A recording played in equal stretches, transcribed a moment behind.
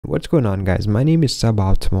What's going on, guys? My name is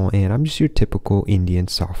Suboptimal and I'm just your typical Indian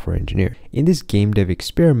software engineer. In this game dev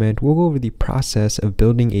experiment, we'll go over the process of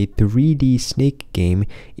building a 3D snake game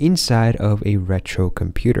inside of a retro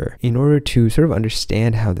computer. In order to sort of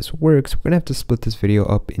understand how this works, we're gonna have to split this video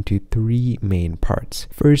up into three main parts.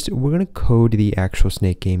 First, we're gonna code the actual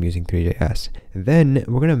snake game using Three.js. Then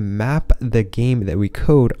we're gonna map the game that we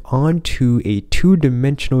code onto a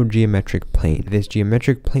two-dimensional geometric plane. This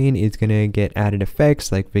geometric plane is gonna get added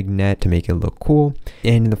effects like vignette to make it look cool.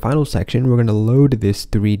 And in the final section, we're gonna load this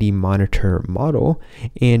 3D monitor model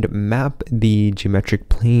and map the geometric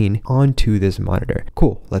plane onto this monitor.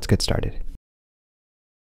 Cool, let's get started.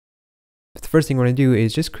 The first thing we're going to do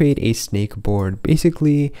is just create a snake board,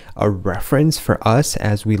 basically a reference for us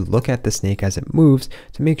as we look at the snake as it moves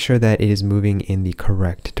to make sure that it is moving in the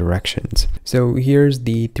correct directions. So here's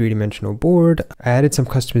the three-dimensional board. I added some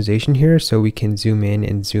customization here so we can zoom in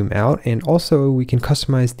and zoom out, and also we can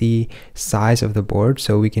customize the size of the board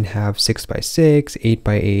so we can have 6x6,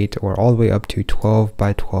 8x8, or all the way up to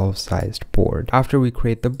 12x12 sized board. After we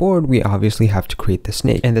create the board, we obviously have to create the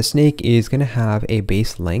snake, and the snake is going to have a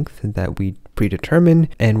base length that we predetermine,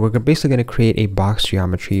 and we're basically going to create a box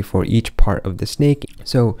geometry for each part of the snake.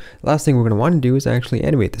 So last thing we're going to want to do is actually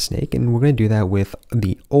animate the snake, and we're going to do that with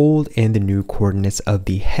the old and the new coordinates of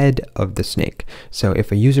the head of the snake. So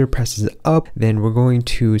if a user presses up, then we're going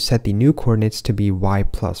to set the new coordinates to be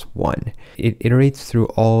y+1. It iterates through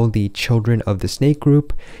all the children of the snake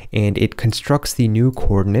group, and it constructs the new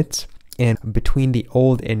coordinates. And between the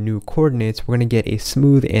old and new coordinates, we're going to get a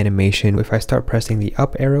smooth animation. If I start pressing the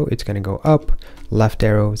up arrow, it's going to go up, left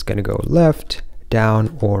arrow is going to go left,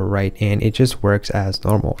 down, or right, and it just works as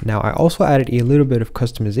normal. Now I also added a little bit of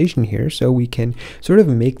customization here so we can sort of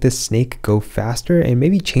make the snake go faster and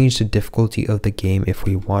maybe change the difficulty of the game if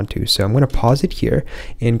we want to. So I'm going to pause it here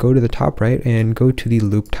and go to the top right and go to the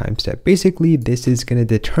loop time step. Basically, this is going to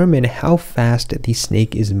determine how fast the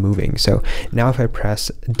snake is moving. So now if I press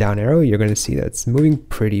down arrow, you're going to see that it's moving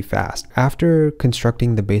pretty fast. After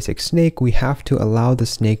constructing the basic snake, we have to allow the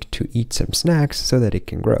snake to eat some snacks so that it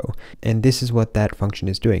can grow. And this is what that function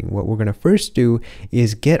is doing. What we're going to first do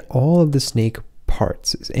is get all of the snake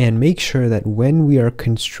parts and make sure that when we are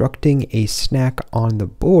constructing a snack on the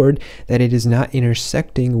board that it is not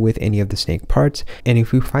intersecting with any of the snake parts. And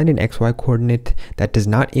if we find an XY coordinate that does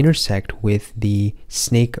not intersect with the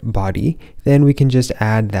snake body, then we can just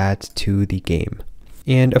add that to the game.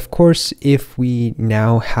 And of course, if we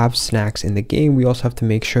now have snacks in the game, we also have to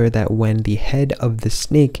make sure that when the head of the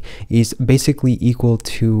snake is basically equal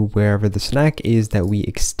to wherever the snack is, that we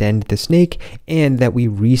extend the snake and that we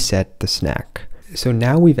reset the snack. So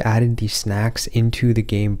now we've added the snacks into the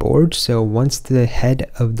game board. So once the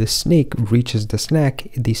head of the snake reaches the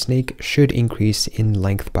snake should increase in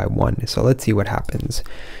length by 1. So let's see what happens.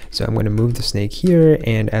 So I'm going to move the snake here,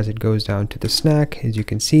 and as it goes down to the snack, as you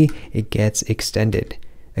can see, it gets extended.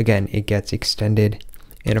 Again, it gets extended.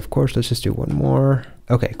 And of course, let's just do one more.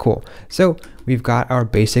 Okay, cool. So we've got our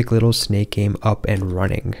basic little snake game up and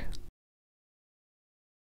running.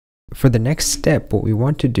 For the next step, what we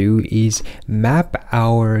want to do is map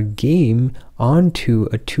our game onto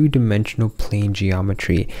a two-dimensional plane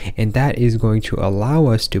geometry, and that is going to allow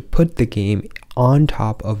us to put the game on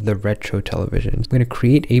top of the retro television. I'm going to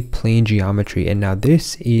create a plane geometry, and now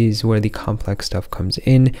this is where the complex stuff comes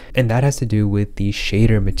in, and that has to do with the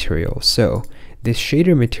shader material. So this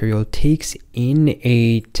shader material takes in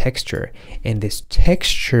a texture, and this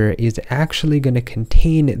texture is actually going to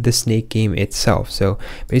contain the snake game itself. So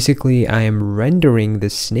basically, I am rendering the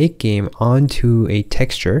snake game onto a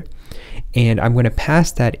texture, and I'm going to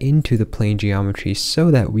pass that into the plane geometry so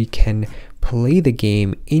that we can play the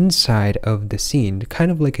game inside of the scene, kind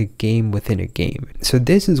of like a game within a game. So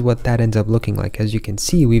this is what that ends up looking like. As you can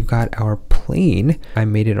see, we've got our plane. I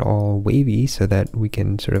made it all wavy so that we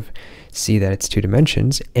can sort of see that it's 2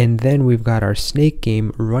 dimensions, and then we've got our snake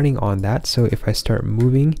game running on that. So if I start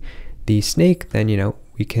moving the snake, then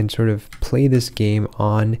we can sort of play this game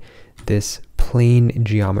on this plane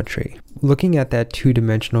geometry. Looking at that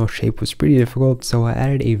two-dimensional shape was pretty difficult, so I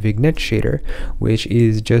added a vignette shader, which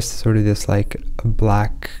is just sort of this like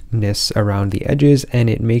blackness around the edges,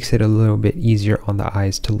 and it makes it a little bit easier on the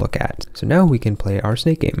eyes to look at. So now we can play our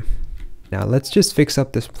snake game. Now let's just fix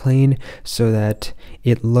up this plane so that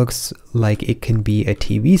it looks like it can be a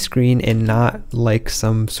TV screen and not like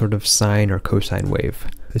some sort of sine or cosine wave.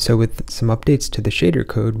 So with some updates to the shader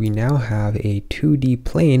code, we now have a 2D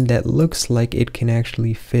plane that looks like it can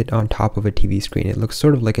actually fit on top of a TV screen. It looks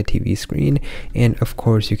sort of like a TV screen, and of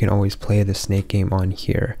course you can always play the snake game on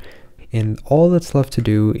here. And all that's left to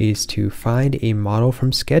do is to find a model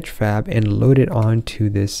from Sketchfab and load it onto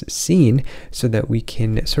this scene so that we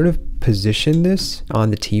can sort of position this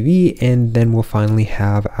on the TV, and then we'll finally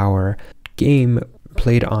have our game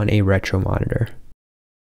played on a retro monitor.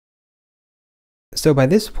 So by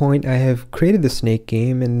this point, I have created the snake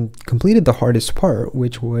game and completed the hardest part,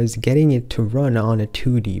 which was getting it to run on a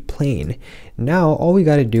 2D plane. Now, all we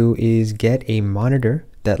got to do is get a monitor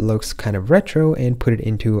that looks kind of retro and put it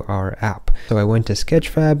into our app. So I went to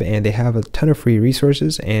Sketchfab and they have a ton of free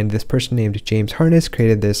resources, and this person named James Harness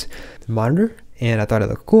created this monitor and I thought it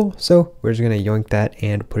looked cool. So we're just going to yoink that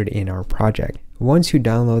and put it in our project. Once you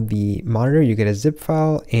download the monitor, you get a zip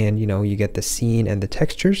file and you get the scene and the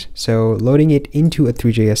textures. So loading it into a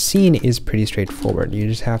Three.js scene is pretty straightforward. You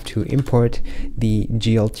just have to import the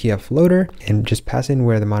gltf loader and just pass in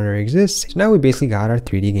where the monitor exists. So now we basically got our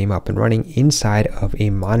 3D game up and running inside of a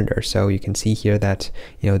monitor. So you can see here that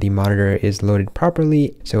the monitor is loaded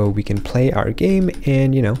properly, so we can play our game,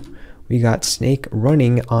 and we got Snake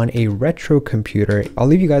running on a retro computer. I'll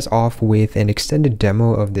leave you guys off with an extended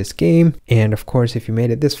demo of this game. And of course, if you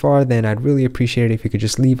made it this far, then I'd really appreciate it if you could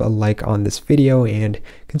just leave a like on this video and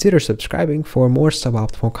consider subscribing for more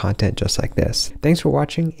suboptimal content just like this. Thanks for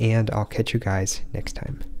watching, and I'll catch you guys next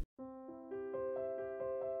time.